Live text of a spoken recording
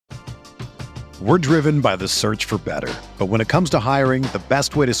We're driven by the search for better. But when it comes to hiring, the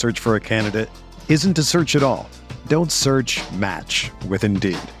best way to search for a candidate isn't to search at all. Don't search, match with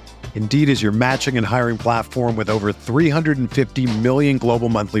Indeed. Indeed is your matching and hiring platform with over 350 million global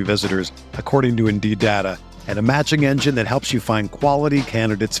monthly visitors, according to Indeed data, and a matching engine that helps you find quality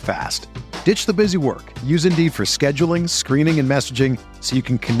candidates fast. Ditch the busy work. Use Indeed for scheduling, screening, and messaging so you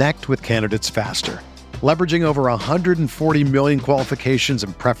can connect with candidates faster. Leveraging over 140 million qualifications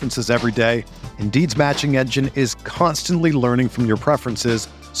and preferences every day, Indeed's matching engine is constantly learning from your preferences,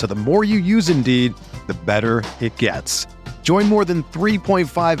 so the more you use Indeed, the better it gets. Join more than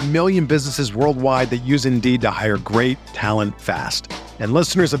 3.5 million businesses worldwide that use Indeed to hire great talent fast. And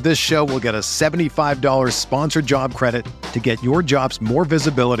listeners of this show will get a $75 sponsored job credit to get your jobs more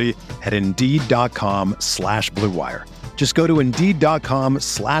visibility at Indeed.com/Blue Wire. Just go to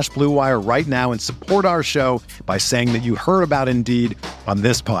Indeed.com/Blue Wire right now and support our show by saying that you heard about Indeed on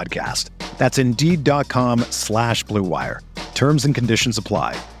this podcast. That's Indeed.com/Blue Wire. Terms and conditions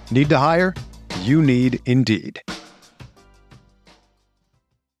apply. Need to hire? You need Indeed.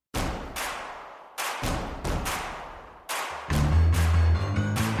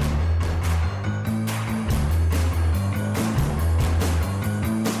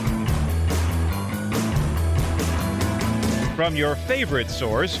 From your favorite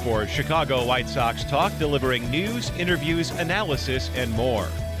source for Chicago White Sox talk, delivering news, interviews, analysis, and more.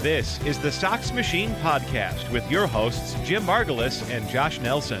 This is the Sox Machine Podcast with your hosts, Jim Margulis and Josh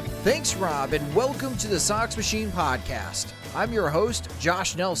Nelson. Thanks, Rob, and welcome to the Sox Machine Podcast. I'm your host,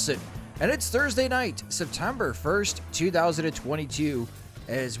 Josh Nelson, and it's Thursday night, September 1st, 2022,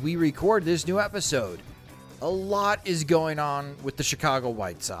 as we record this new episode. A lot is going on with the Chicago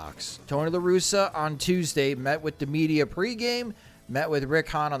White Sox. Tony La Russa on Tuesday met with the media pregame, met with Rick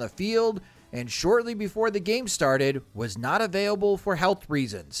Hahn on the field, and shortly before the game started, was not available for health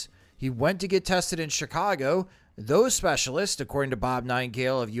reasons. He went to get tested in Chicago. Those specialists, according to Bob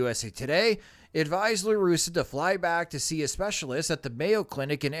Nightingale of USA Today, advised La Russa to fly back to see a specialist at the Mayo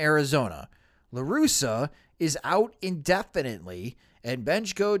Clinic in Arizona. La Russa is out indefinitely, and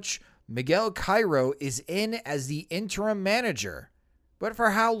bench coach Miguel Cairo is in as the interim manager. But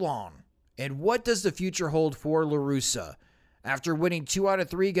for how long? And what does the future hold for La Russa? After winning 2 out of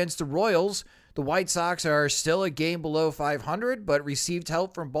 3 against the Royals, the White Sox are still a game below 500, but received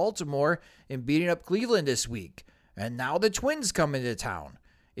help from Baltimore in beating up Cleveland this week. And now the Twins come into town.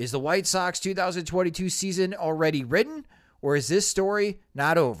 Is the White Sox 2022 season already written, or is this story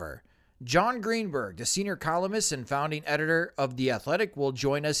not over? Jon Greenberg, the senior columnist and founding editor of The Athletic, will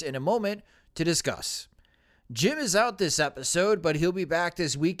join us in a moment to discuss. Jim is out this episode, but he'll be back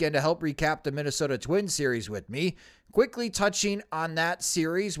this weekend to help recap the Minnesota Twins series with me. Quickly touching on that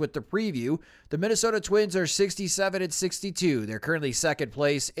series with the preview, the Minnesota Twins are 67-62. They're currently second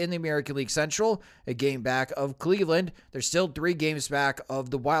place in the American League Central, a game back of Cleveland. They're still 3 games back of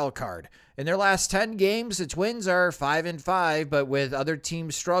the wild card. In their last 10 games, the Twins are 5-5, but with other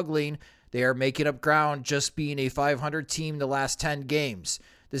teams struggling, they are making up ground just being a 500 team the last 10 games.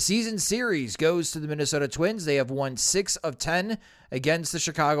 The season series goes to the Minnesota Twins. They have won 6 of 10 against the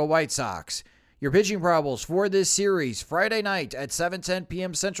Chicago White Sox. Your pitching probables for this series, Friday night at 7:10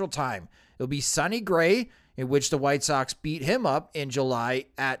 p.m. Central Time. It'll be Sonny Gray, in which the White Sox beat him up in July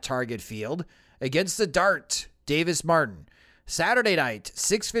at Target Field, against the Dart, Davis Martin. Saturday night,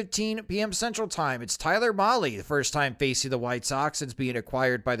 6:15 p.m. Central Time, it's Tyler Mahle, the first time facing the White Sox since being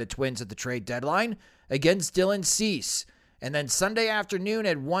acquired by the Twins at the trade deadline, against Dylan Cease. And then Sunday afternoon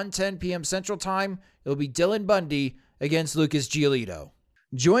at 1:10 p.m. Central Time, it'll be Dylan Bundy against Lucas Giolito.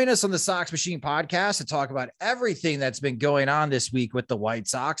 Join us on the Sox Machine Podcast to talk about everything that's been going on this week with the White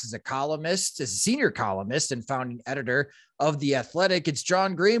Sox. As a senior columnist and founding editor of The Athletic, it's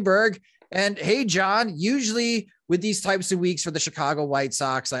Jon Greenberg. And hey, John, usually with these types of weeks for the Chicago White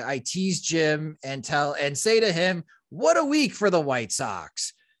Sox, I tease Jim and say to him, what a week for the White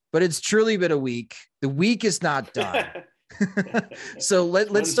Sox. But it's truly been a week. The week is not done. So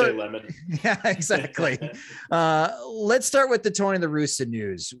let's start. Lemon. Yeah, exactly. Let's start with the Tony La Russa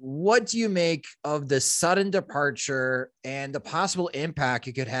news. What do you make of the sudden departure and the possible impact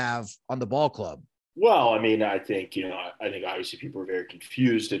it could have on the ball club? Well, I mean, I think obviously people were very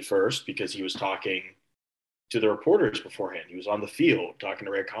confused at first because he was talking to the reporters beforehand. He was on the field talking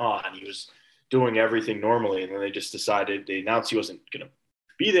to Rick Hahn. He was doing everything normally. And then they announced he wasn't going to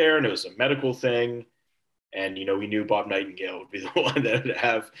be there, and it was a medical thing. And, we knew Bob Nightingale would be the one that would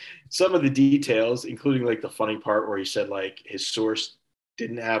have some of the details, including like the funny part where he said like his source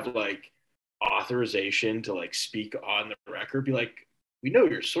didn't have like authorization to like speak on the record. Be like, we know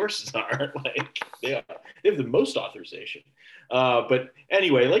your sources are like, they have the most authorization. But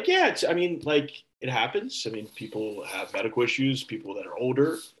anyway, like, yeah, it happens. I mean, people have medical issues, people that are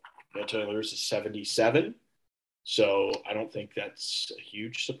older. Tony La Russa is 77. So I don't think that's a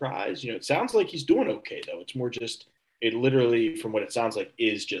huge surprise. It sounds like he's doing okay, though. It's more just, it literally, from what it sounds like,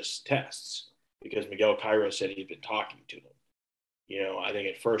 is just tests because Miguel Cairo said he'd been talking to him. I think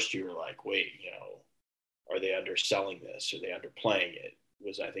at first you were like, wait, are they underselling this? Are they underplaying it?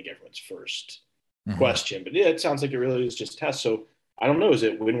 Was, I think, everyone's first question. But yeah, it sounds like it really is just tests. So I don't know. Is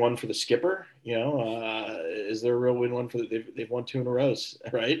it win one for the skipper? Is there a real win one for they've won 2 in a row,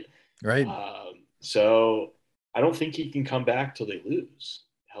 right? Right. So I don't think he can come back till they lose,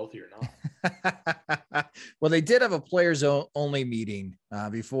 healthy or not. Well, they did have a players only meeting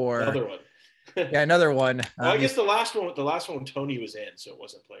before. Another one. Yeah, another one. Well, I guess the last one Tony was in, so it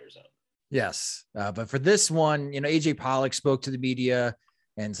wasn't players only. Yes. But for this one, AJ Pollock spoke to the media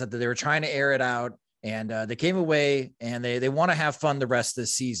and said that they were trying to air it out. And they came away and they want to have fun the rest of the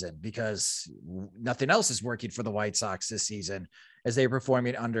season because nothing else is working for the White Sox this season as they're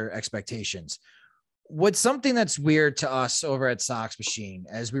performing under expectations. What's something that's weird to us over at Sox Machine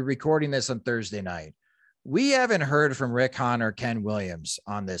as we're recording this on Thursday night, we haven't heard from Rick Hahn or Ken Williams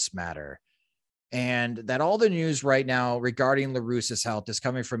on this matter. And that all the news right now regarding La Russa's health is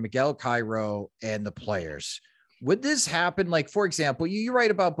coming from Miguel Cairo and the players. Would this happen? Like, for example, you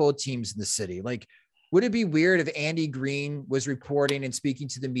write about both teams in the city. Like, would it be weird if Andy Green was reporting and speaking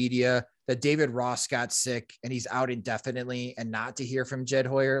to the media that David Ross got sick and he's out indefinitely and not to hear from Jed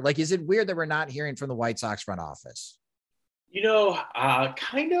Hoyer? Like, is it weird that we're not hearing from the White Sox front office?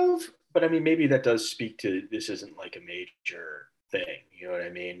 Kind of, but I mean, maybe that does speak to, this isn't like a major thing. You know what I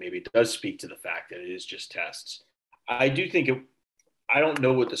mean? Maybe it does speak to the fact that it is just tests. I do think I don't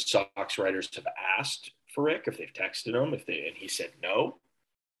know what the Sox writers have asked for Rick, if they've texted him, and he said no.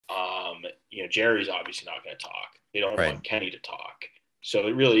 Jerry's obviously not going to talk. They don't want Kenny to talk. So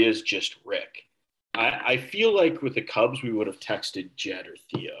it really is just Rick. I feel like with the Cubs, we would have texted Jed or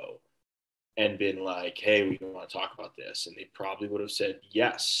Theo and been like, hey, we want to talk about this. And they probably would have said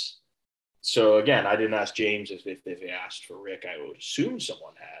yes. So again, I didn't ask James if they asked for Rick. I would assume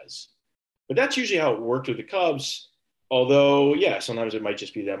someone has. But that's usually how it worked with the Cubs. Although, yeah, sometimes it might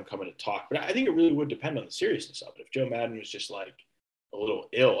just be them coming to talk. But I think it really would depend on the seriousness of it. If Joe Madden was just like a little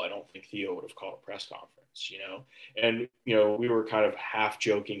ill, I don't think Theo would have called a press conference, And, we were kind of half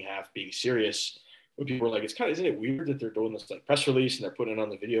joking, half being serious. When people were like, isn't it weird that they're doing this like press release and they're putting it on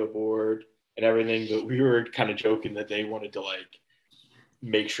the video board and everything? But we were kind of joking that they wanted to like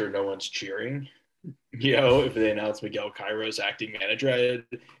make sure no one's cheering, if they announce Miguel Cairo's acting manager.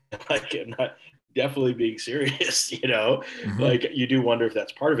 I'm not definitely being serious, Like you do wonder if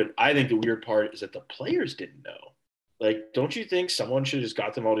that's part of it. I think the weird part is that the players didn't know. Like, don't you think someone should have just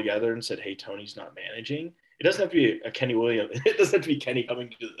got them all together and said, hey, Tony's not managing? It doesn't have to be a Kenny Williams. It doesn't have to be Kenny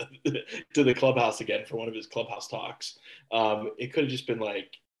coming to the clubhouse again for one of his clubhouse talks. It could have just been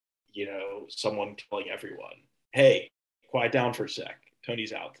like, someone telling everyone, hey, quiet down for a sec.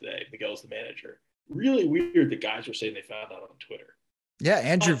 Tony's out today. Miguel's the manager. Really weird that guys were saying they found out on Twitter. Yeah,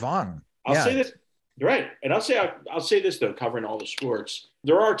 Andrew Vaughn. I'll say this. You're right. And I'll say this, though, covering all the sports.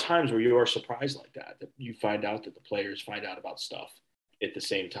 There are times where you are surprised like that you find out that the players find out about stuff at the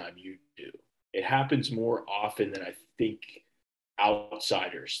same time you do. It happens more often than I think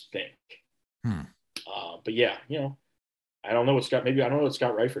outsiders think. But yeah, I don't know what Scott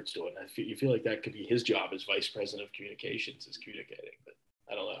Reifert's doing. You feel like that could be his job as vice president of communications, is communicating. But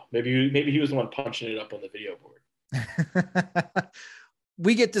I don't know. Maybe he was the one punching it up on the video board.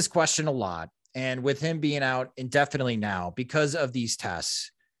 We get this question a lot. And with him being out indefinitely now because of these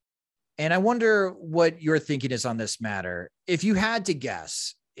tests, and I wonder what your thinking is on this matter. If you had to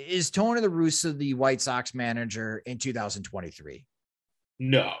guess, is Tony La Russa the White Sox manager in 2023?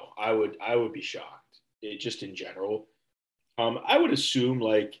 No, I would be shocked. Just in general. I would assume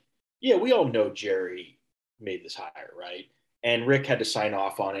we all know Jerry made this hire, right? And Rick had to sign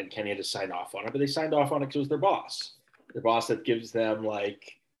off on it, and Kenny had to sign off on it, but they signed off on it because it was their boss that gives them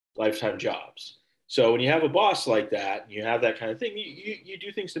lifetime jobs. So when you have a boss like that, and you have that kind of thing, you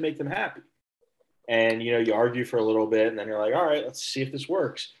do things to make them happy. And, you argue for a little bit and then you're like, all right, let's see if this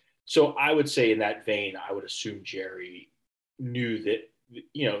works. So I would say in that vein, I would assume Jerry knew that,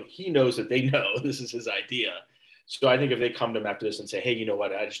 he knows that they know this is his idea. So I think if they come to him after this and say, hey, you know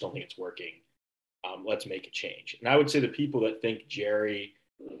what, I just don't think it's working. Let's make a change. And I would say the people that think Jerry,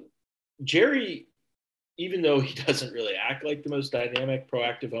 even though he doesn't really act like the most dynamic,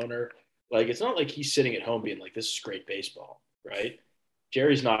 proactive owner, it's not like he's sitting at home being like, this is great baseball, right?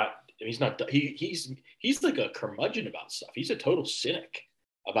 Jerry's not, he's like a curmudgeon about stuff. He's a total cynic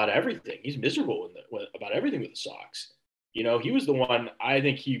about everything. He's miserable about everything with the Sox. He was the one. I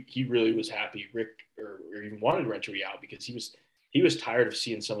think he really was happy Rick or even wanted Renteria out because he was tired of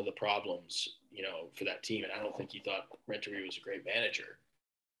seeing some of the problems, for that team, and I don't think he thought Renteria was a great manager.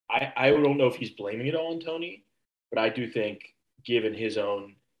 I don't know if he's blaming it all on Tony, but I do think, given his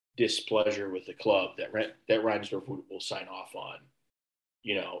own displeasure with the club, that Reinsdorf will sign off on,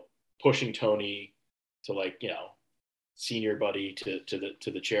 pushing Tony to senior buddy to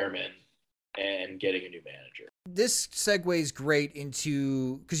the chairman and getting a new manager. This segues great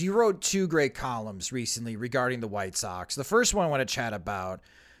into, because you wrote 2 great columns recently regarding the White Sox. The first one I want to chat about,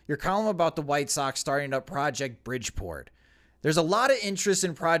 your column about the White Sox starting up Project Bridgeport. There's a lot of interest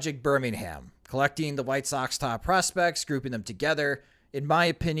in Project Birmingham, collecting the White Sox top prospects, grouping them together. In my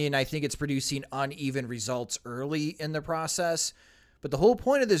opinion, I think it's producing uneven results early in the process. But the whole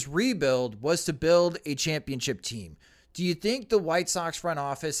point of this rebuild was to build a championship team. Do you think the White Sox front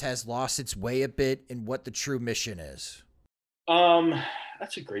office has lost its way a bit in what the true mission is?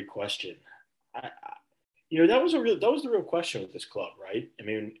 That's a great question. That was the real question with this club, right? I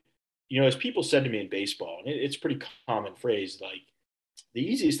mean, as people said to me in baseball, and it's a pretty common phrase, like the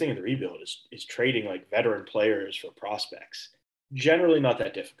easiest thing in the rebuild is trading like veteran players for prospects. Generally not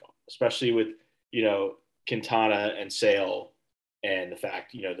that difficult, especially with, Quintana and Sale and the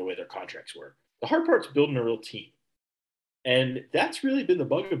fact, the way their contracts work. The hard part's building a real team. And that's really been the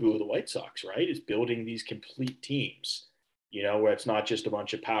bugaboo of the White Sox, right? Is building these complete teams, where it's not just a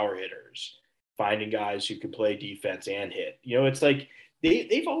bunch of power hitters, finding guys who can play defense and hit. It's like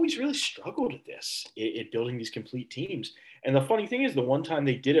they've always really struggled at this, at building these complete teams. And the funny thing is, the one time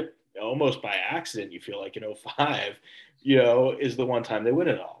they did it almost by accident, you feel like in 2005, is the one time they win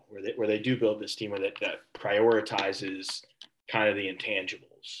it all, where they do build this team that prioritizes kind of the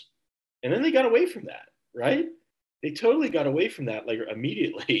intangibles. And then they got away from that, right? They totally got away from that like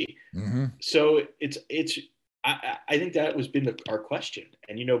immediately. Mm-hmm. So I think that was been our question.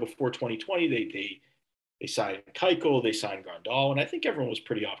 And before 2020, they signed Keuchel, they signed Grandal, and I think everyone was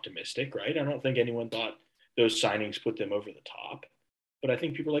pretty optimistic, right? I don't think anyone thought those signings put them over the top, but I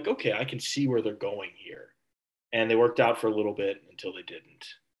think people are like, okay, I can see where they're going here, and they worked out for a little bit until they didn't,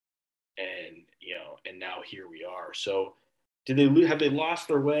 and now here we are. So. Have they lost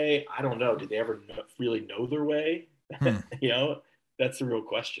their way? I don't know. Did they ever really know their way? That's the real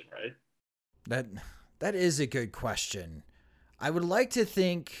question, right? That is a good question. I would like to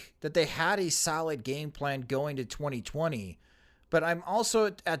think that they had a solid game plan going to 2020, but I'm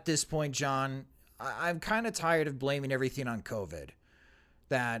also at this point, John, I'm kind of tired of blaming everything on COVID.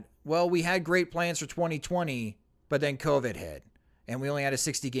 That, we had great plans for 2020, but then COVID hit. And we only had a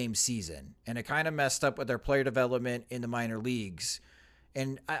 60-game season. And it kind of messed up with their player development in the minor leagues.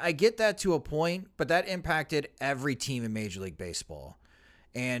 And I get that to a point, but that impacted every team in Major League Baseball.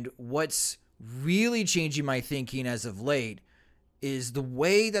 And what's really changing my thinking as of late is the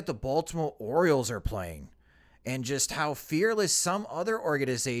way that the Baltimore Orioles are playing. And just how fearless some other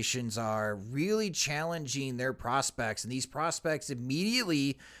organizations are, really challenging their prospects, and these prospects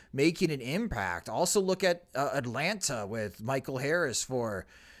immediately making an impact. Also look at Atlanta with Michael Harris for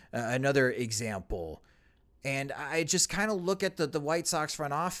another example. And I just kind of look at the White Sox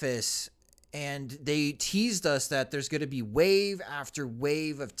front office, and they teased us that there's going to be wave after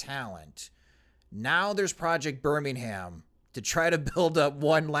wave of talent. Now there's Project Birmingham to try to build up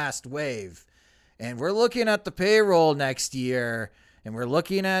one last wave. And we're looking at the payroll next year, and we're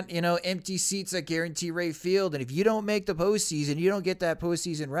looking at, empty seats at Guarantee Rate Field. And if you don't make the postseason, you don't get that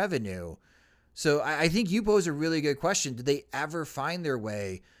postseason revenue. So I think you pose a really good question. Did they ever find their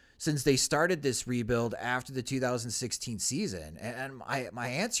way since they started this rebuild after the 2016 season? And my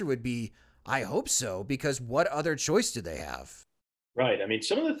answer would be, I hope so, because what other choice do they have? Right. I mean,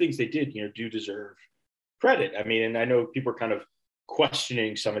 some of the things they did, do deserve credit. I mean, and I know people are kind of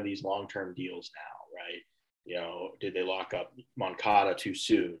questioning some of these long-term deals now, right? Did they lock up Moncada too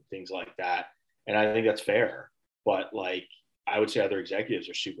soon? Things like that. And I think that's fair. But I would say other executives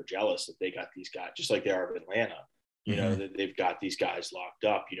are super jealous that they got these guys, just like they are of Atlanta, that they've got these guys locked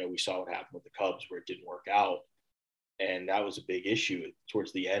up. We saw what happened with the Cubs where it didn't work out. And that was a big issue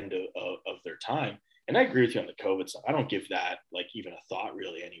towards the end of their time. And I agree with you on the COVID stuff. I don't give that even a thought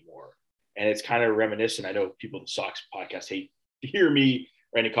really anymore. And it's kind of reminiscent. I know people in the Sox podcast hate to hear me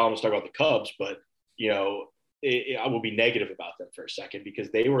or any columnists talk about the Cubs, but I will be negative about them for a second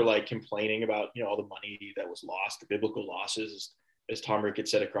because they were complaining about all the money that was lost, the biblical losses, as Tom Ricketts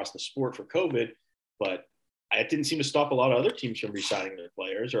said, across the sport for COVID. But it didn't seem to stop a lot of other teams from re-signing their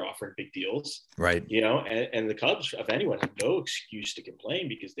players or offering big deals, right? And the Cubs, if anyone, have no excuse to complain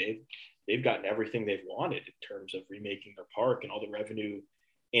because they've gotten everything they've wanted in terms of remaking their park and all the revenue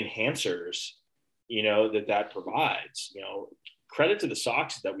enhancers that provides. Credit to the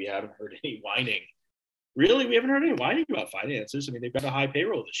Sox that we haven't heard any whining. Really, we haven't heard any whining about finances. I mean, they've got a high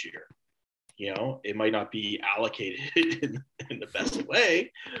payroll this year. It might not be allocated in the best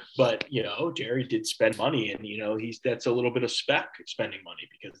way, but Jerry did spend money, and that's a little bit of spec spending money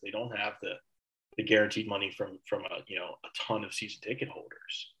because they don't have the guaranteed money from a ton of season ticket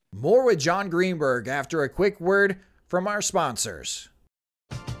holders. More with Jon Greenberg after a quick word from our sponsors.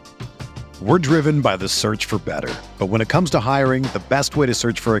 We're driven by the search for better, but when it comes to hiring, the best way to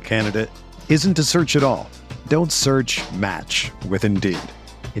search for a candidate isn't to search at all. Don't search, match with Indeed.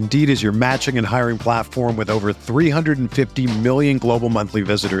 Indeed is your matching and hiring platform with over 350 million global monthly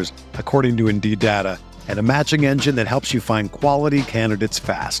visitors, according to Indeed data, and a matching engine that helps you find quality candidates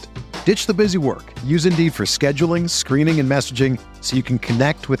fast. Ditch the busy work. Use Indeed for scheduling, screening, and messaging so you can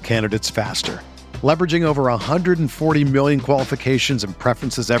connect with candidates faster. Leveraging over 140 million qualifications and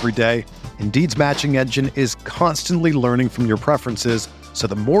preferences every day, Indeed's matching engine is constantly learning from your preferences, so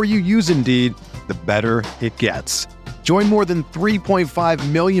the more you use Indeed, the better it gets. Join more than 3.5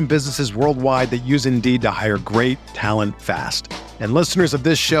 million businesses worldwide that use Indeed to hire great talent fast. And listeners of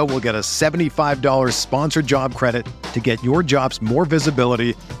this show will get a $75 sponsored job credit to get your jobs more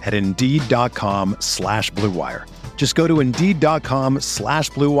visibility at Indeed.com/Blue Wire. Just go to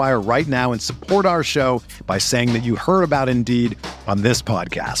Indeed.com/Blue Wire right now and support our show by saying that you heard about Indeed on this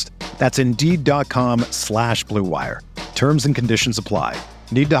podcast. That's Indeed.com/Blue Wire. Terms and conditions apply.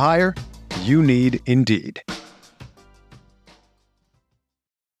 Need to hire? You need Indeed.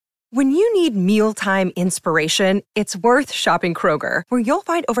 When you need mealtime inspiration, it's worth shopping Kroger, where you'll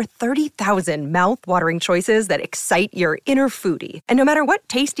find over 30,000 mouth-watering choices that excite your inner foodie. And no matter what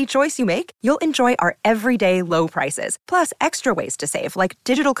tasty choice you make, you'll enjoy our everyday low prices, plus extra ways to save, like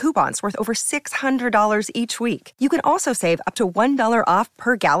digital coupons worth over $600 each week. You can also save up to $1 off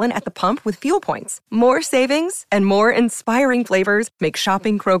per gallon at the pump with fuel points. More savings and more inspiring flavors make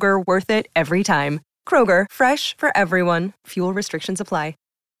shopping Kroger worth it every time. Kroger, fresh for everyone. Fuel restrictions apply.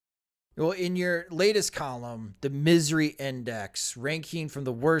 Well, in your latest column, the Misery Index, ranking from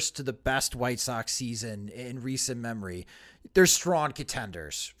the worst to the best White Sox season in recent memory, there's strong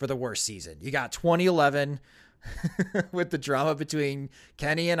contenders for the worst season. You got 2011 with the drama between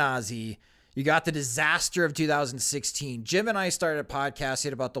Kenny and Ozzie. You got the disaster of 2016. Jim and I started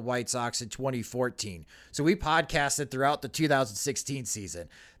podcasting about the White Sox in 2014. So we podcasted throughout the 2016 season.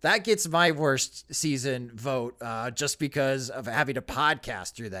 That gets my worst season vote just because of having to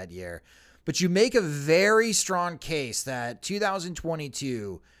podcast through that year. But you make a very strong case that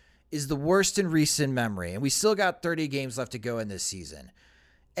 2022 is the worst in recent memory. And we still got 30 games left to go in this season.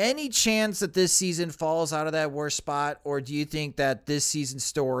 Any chance that this season falls out of that worst spot, or do you think that this season's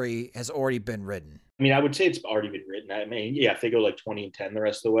story has already been written? I mean, I would say it's already been written. I mean, yeah, if they go like 20-10 the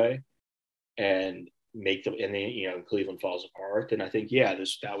rest of the way and make them, and then Cleveland falls apart, then I think that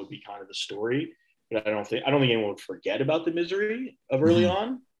would be kind of the story. But I don't think anyone would forget about the misery of early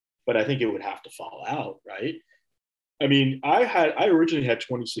on. But I think it would have to fall out, right? I mean, I originally had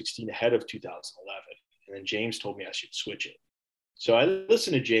 2016 ahead of 2011, and then James told me I should switch it. So I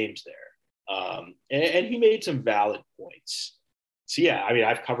listened to James there, and he made some valid points. So, yeah, I mean,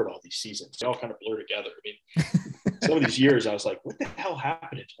 I've covered all these seasons. They all kind of blur together. I mean, some of these years I was like, what the hell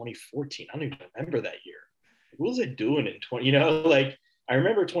happened in 2014? I don't even remember that year. What was I doing in 20? Like I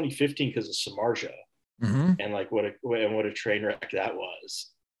remember 2015 because of Samardzija and like what a train wreck that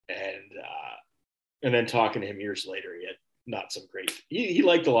was. And then talking to him years later, he had not some great – he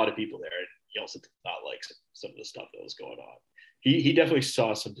liked a lot of people there, and he also did not like some of the stuff that was going on. He definitely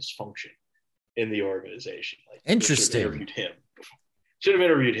saw some dysfunction in the organization. Like, interesting. Should have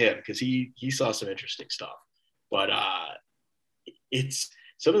interviewed him because he saw some interesting stuff. But it's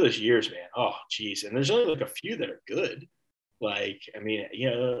some of those years, man. Oh, geez. And there's only like a few that are good. Like, I mean,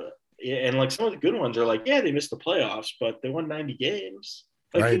 and like some of the good ones are like, yeah, they missed the playoffs, but they won 90 games.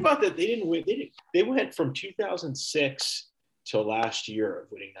 Like, think about that. They didn't win. They went from 2006 till last year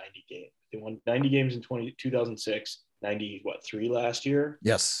of winning 90 games. They won 90 games in 2006. 3 last year?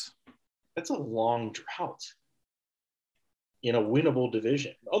 Yes. That's a long drought in a winnable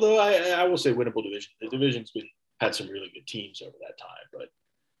division. Although I will say winnable division. The division's had some really good teams over that time, but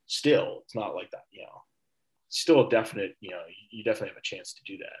still, it's not like that, Still a definite, you definitely have a chance to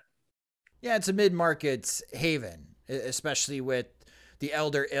do that. Yeah, it's a mid-market haven, especially with the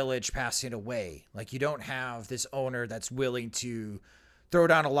elder Illich passing away. Like, you don't have this owner that's willing to throw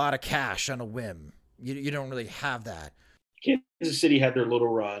down a lot of cash on a whim. You don't really have that. Kansas City had their little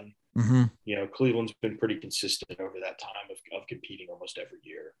run. Cleveland's been pretty consistent over that time of competing almost every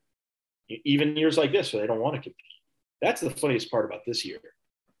year. Even years like this where they don't want to compete. That's the funniest part about this year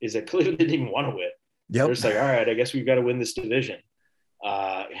is that Cleveland didn't even want to win. Yep. They're just like, all right, I guess we've got to win this division.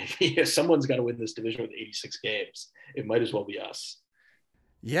 Someone's got to win this division with 86 games. It might as well be us.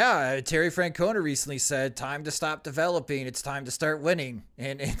 Yeah, Terry Francona recently said, time to stop developing. It's time to start winning.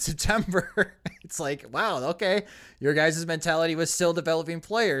 And in September, it's like, wow, okay, your guys' mentality was still developing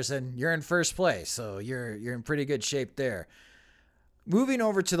players, and you're in first place. So you're in pretty good shape there. Moving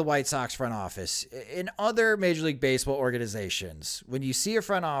over to the White Sox front office, in other Major League Baseball organizations, when you see a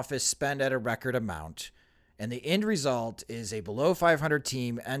front office spend at a record amount, and the end result is a below 500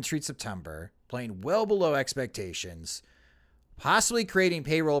 team entering September, playing well below expectations, possibly creating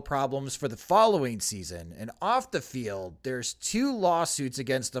payroll problems for the following season. And off the field, there's 2 lawsuits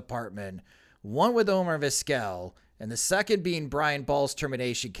against the department, one with Omar Vizquel, and the second being Brian Ball's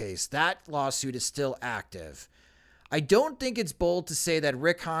termination case. That lawsuit is still active. I don't think it's bold to say that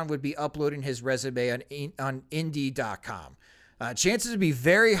Rick Hahn would be uploading his resume on Indeed.com. Chances would be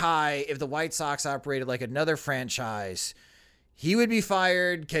very high if the White Sox operated like another franchise. He would be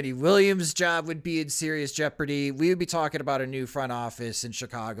fired. Kenny Williams' job would be in serious jeopardy. We would be talking about a new front office in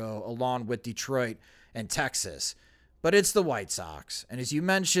Chicago, along with Detroit and Texas. But it's the White Sox. And as you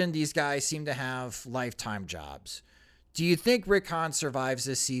mentioned, these guys seem to have lifetime jobs. Do you think Rick Hahn survives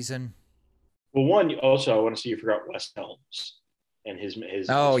this season? Well, one, also, I want to see you forgot Wes Helms and his.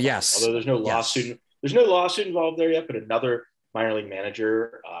 Oh, his yes. Although there's no lawsuit, there's no lawsuit involved there yet, but another minor league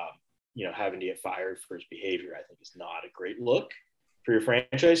manager, having to get fired for his behavior, I think is not a great look for your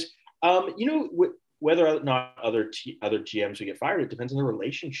franchise. Whether or not other GMs would get fired, it depends on the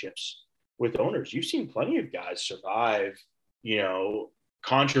relationships with owners. You've seen plenty of guys survive,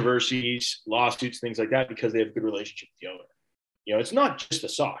 controversies, lawsuits, things like that, because they have a good relationship with the owner. It's not just the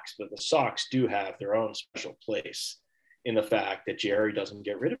Sox, but the Sox do have their own special place in the fact that Jerry doesn't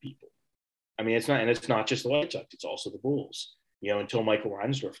get rid of people. I mean, it's not just the White Sox, it's also the Bulls. Until Michael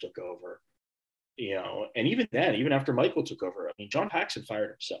Reinsdorf took over, and even then, even after Michael took over, I mean, John Paxson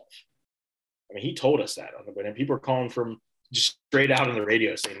fired himself. I mean, he told us that when people were calling from just straight out on the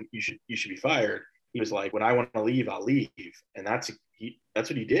radio saying you should be fired. He was like, when I want to leave, I'll leave. And that's what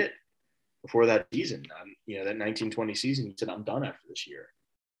he did before that season. That 1920 season, he said, I'm done after this year.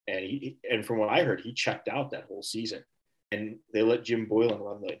 And from what I heard, he checked out that whole season, and they let Jim Boylan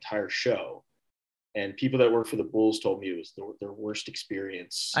run the entire show. And people that work for the Bulls told me it was their worst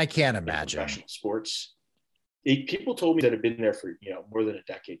experience. I can't imagine. Professional sports. People told me that have been there for more than a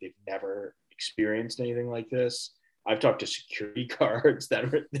decade. They've never experienced anything like this. I've talked to security guards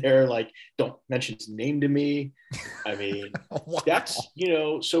that are there, like, don't mention his name to me. I mean, Wow. That's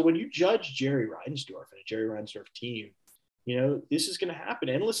So when you judge Jerry Reinsdorf and a Jerry Reinsdorf team, this is going to happen.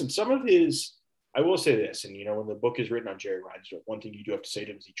 And listen, some of his. I will say this, and when the book is written on Jerry Reinsdorf, one thing you do have to say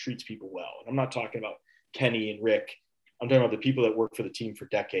to him is he treats people well. And I'm not talking about Kenny and Rick. I'm talking about the people that work for the team for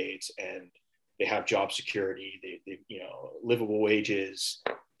decades, and they have job security. They livable wages.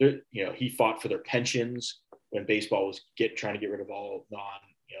 He fought for their pensions when baseball was trying to get rid of all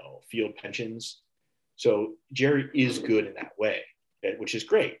field pensions. So Jerry is good in that way, which is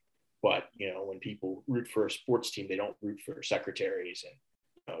great. But when people root for a sports team, they don't root for secretaries and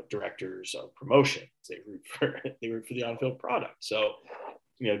directors of promotions. They root for the on-field product. So,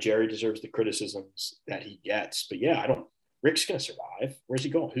 Jerry deserves the criticisms that he gets. But yeah, Rick's going to survive. Where's he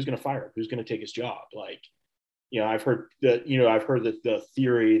going? Who's going to fire him? Who's going to take his job? Like, I've heard that the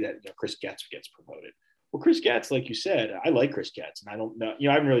theory that Chris Getz gets promoted. Well, Chris Getz, like you said, I like Chris Getz, and I don't know.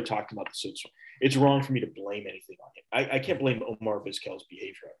 I haven't really talked about this. So it's wrong for me to blame anything on him. I can't blame Omar Vizquel's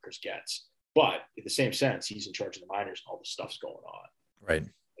behavior on Chris Getz, but in the same sense, he's in charge of the minors and all this stuff's going on. Right.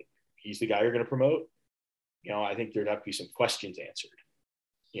 He's the guy you're going to promote. I think there'd have to be some questions answered.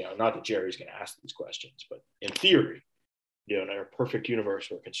 Not that Jerry's going to ask these questions, but in theory, in a perfect universe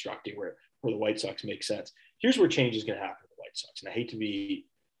we're constructing where the White Sox make sense. Here's where change is going to happen with the White Sox. And I hate to be,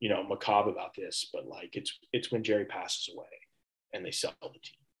 macabre about this, but like it's when Jerry passes away and they sell the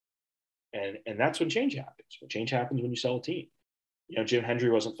team. And that's when change happens. When change happens when you sell a team. Jim Hendry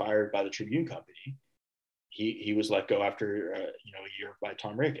wasn't fired by the Tribune Company. He was let go after a year by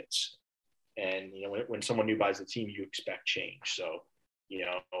Tom Ricketts, and when someone new buys the team, you expect change. So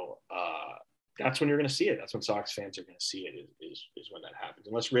that's when you're going to see it. That's when Sox fans are going to see it. Is when that happens.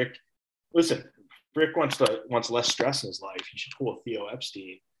 Unless Rick wants less stress in his life, he should pull a Theo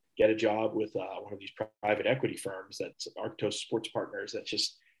Epstein, get a job with one of these private equity firms that's Arctos Sports Partners that's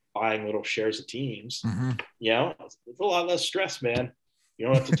just buying little shares of teams. Mm-hmm. It's a lot less stress, man. You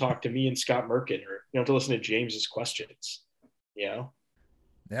don't have to talk to me and Scott Merkin, or you don't have to listen to James's questions. Yeah.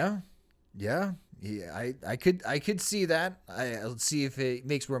 I could see that. I'll see if it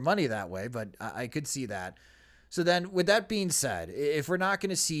makes more money that way, but I could see that. So then, with that being said, if we're not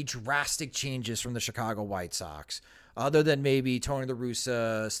going to see drastic changes from the Chicago White Sox, other than maybe Tony La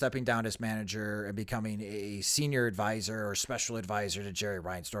Russa stepping down as manager and becoming a senior advisor or special advisor to Jerry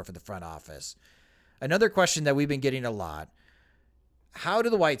Reinsdorf in the front office, another question that we've been getting a lot, how do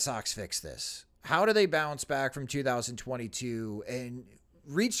the White Sox fix this? How do they bounce back from 2022 and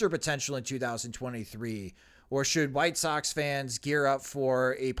reach their potential in 2023? Or should White Sox fans gear up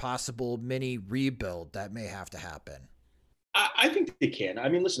for a possible mini rebuild that may have to happen? I think they can. I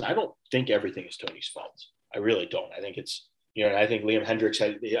mean, listen, I don't think everything is Tony's fault. I really don't. I think it's, I think Liam Hendriks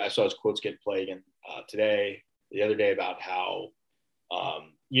I saw his quotes get played again the other day about how,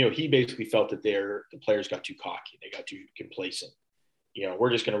 he basically felt that the players got too cocky. They got too complacent.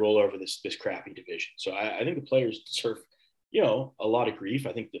 We're just going to roll over this crappy division. So I think the players deserve, a lot of grief.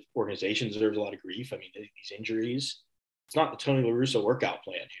 I think the organization deserves a lot of grief. I mean, these injuries, it's not the Tony La Russa workout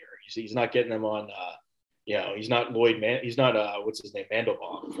plan here. He's not getting them on, he's not he's not, what's his name,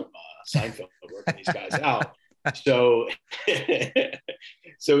 Mandelbaum from Seinfeld working these guys out. So, I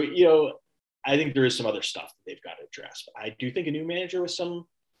think there is some other stuff that they've got to address. But I do think a new manager with some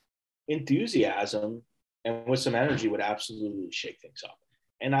enthusiasm and with some energy would absolutely shake things up.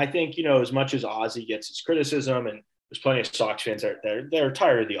 And I think, as much as Ozzie gets his criticism, and there's plenty of Sox fans that they're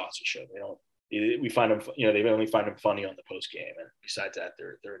tired of the Ozzie show. We find them, they only find him funny on the post game. And besides that,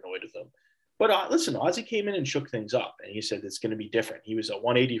 they're annoyed with him. But listen, Ozzie came in and shook things up, and he said it's going to be different. He was a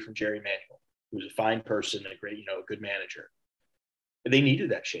 180 from Jerry Manuel, who was a fine person, a great, a good manager. They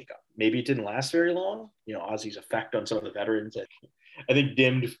needed that shakeup. Maybe it didn't last very long. Ozzie's effect on some of the veterans that I think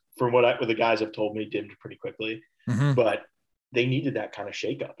dimmed, from what the guys have told me, dimmed pretty quickly. Mm-hmm. But they needed that kind of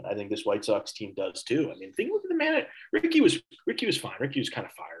shakeup, and I think this White Sox team does too. I mean, look at the man. Ricky was fine. Ricky was kind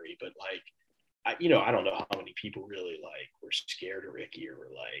of fiery, but I don't know how many people really were scared of Ricky or were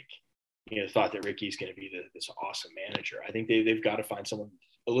thought that Ricky's going to be this awesome manager. I think they've got to find someone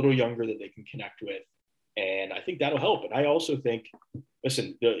a little younger that they can connect with, and I think that'll help. And I also think,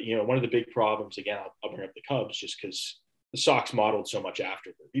 listen, one of the big problems, again, I'll bring up the Cubs just because the Sox modeled so much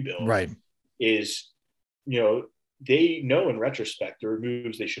after the rebuild, right? Is they know in retrospect there were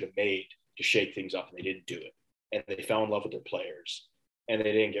moves they should have made to shake things up, and they didn't do it, and they fell in love with their players, and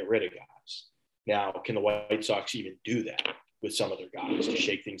they didn't get rid of guys. Now, can the White Sox even do that with some of their guys to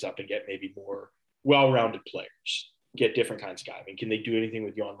shake things up and get maybe more well-rounded players, get different kinds of guys? I mean, can they do anything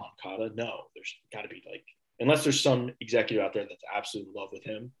with Yohan Moncada? No, there's got to be unless there's some executive out there that's absolutely in love with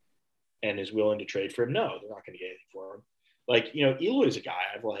him and is willing to trade for him. No, they're not going to get anything for him. Eloy's a guy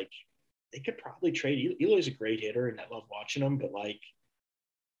they could probably trade. Eloy's a great hitter, and I love watching him, but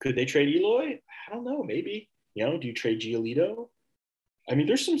could they trade Eloy? I don't know. Maybe, do you trade Giolito? I mean,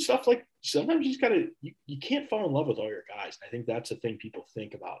 there's some stuff sometimes you just gotta, you can't fall in love with all your guys. And I think that's the thing people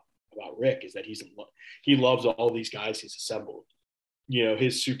think about Rick, is that he loves all these guys he's assembled,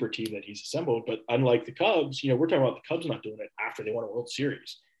 his super team that he's assembled. But unlike the Cubs, we're talking about the Cubs not doing it after they won a World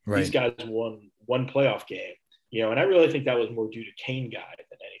Series. Right. These guys won one playoff game, and I really think that was more due to Kane guy than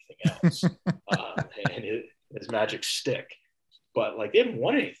anything else, and his magic stick. But they haven't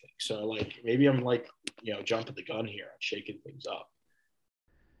won anything. So maybe I'm jumping the gun here and shaking things up.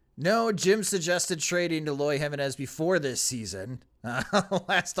 No, Jim suggested trading Eloy Jimenez before this season,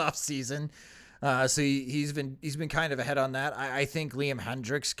 last off season. So he's been kind of ahead on that. I think Liam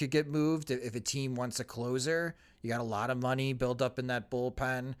Hendriks could get moved if a team wants a closer. You got a lot of money built up in that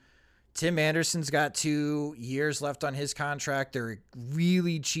bullpen. Tim Anderson's got 2 years left on his contract. They're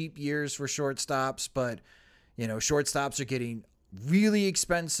really cheap years for shortstops, but shortstops are getting really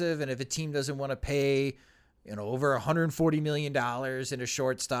expensive. And if a team doesn't want to pay over $140 million in a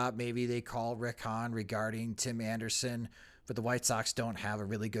shortstop, maybe they call Rick Hahn regarding Tim Anderson, but the White Sox don't have a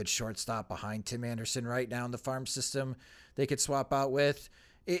really good shortstop behind Tim Anderson right now in the farm system they could swap out with.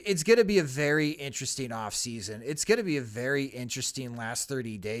 It's going to be a very interesting offseason. It's going to be a very interesting last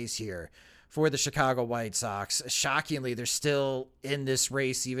 30 days here for the Chicago White Sox. Shockingly, they're still in this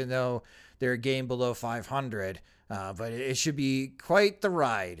race, even though they're a game below 500. But it should be quite the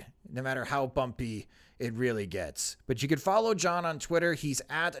ride, no matter how bumpy it really gets. But you can follow Jon on Twitter. He's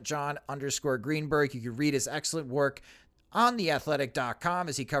at Jon_Greenberg. You can read his excellent work on theathletic.com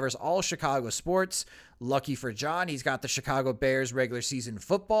as he covers all Chicago sports. Lucky for Jon, he's got the Chicago Bears regular season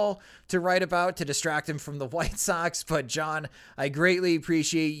football to write about to distract him from the White Sox. But Jon, I greatly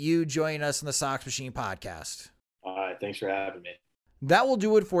appreciate you joining us on the Sox Machine podcast. All right, thanks for having me. That will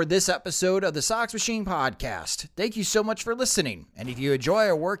do it for this episode of the Sox Machine podcast. Thank you so much for listening. And if you enjoy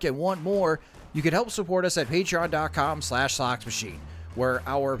our work and want more, you can help support us at patreon.com/SoxMachine, where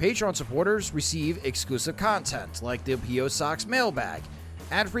our Patreon supporters receive exclusive content like the P.O. Sox mailbag,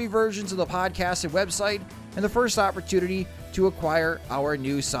 ad-free versions of the podcast and website, and the first opportunity to acquire our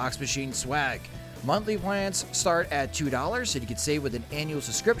new Sox Machine swag. Monthly plans start at $2, and you can save with an annual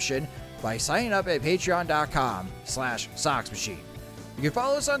subscription by signing up at patreon.com/SoxMachine. You can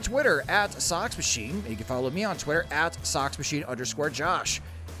follow us on Twitter at SoxMachine, and you can follow me on Twitter at SoxMachine_Josh.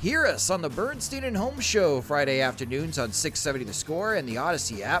 Hear us on the Bernstein and Holmes Show Friday afternoons on 670 The Score and the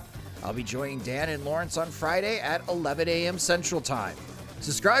Odyssey app. I'll be joining Dan and Lawrence on Friday at 11 a.m. Central Time.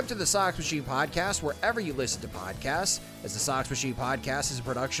 Subscribe to the Sox Machine Podcast wherever you listen to podcasts, as the Sox Machine Podcast is a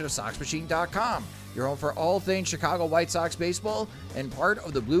production of SoxMachine.com, your home for all things Chicago White Sox baseball and part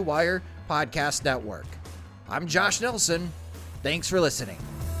of the Blue Wire Podcast Network. I'm Josh Nelson. Thanks for listening.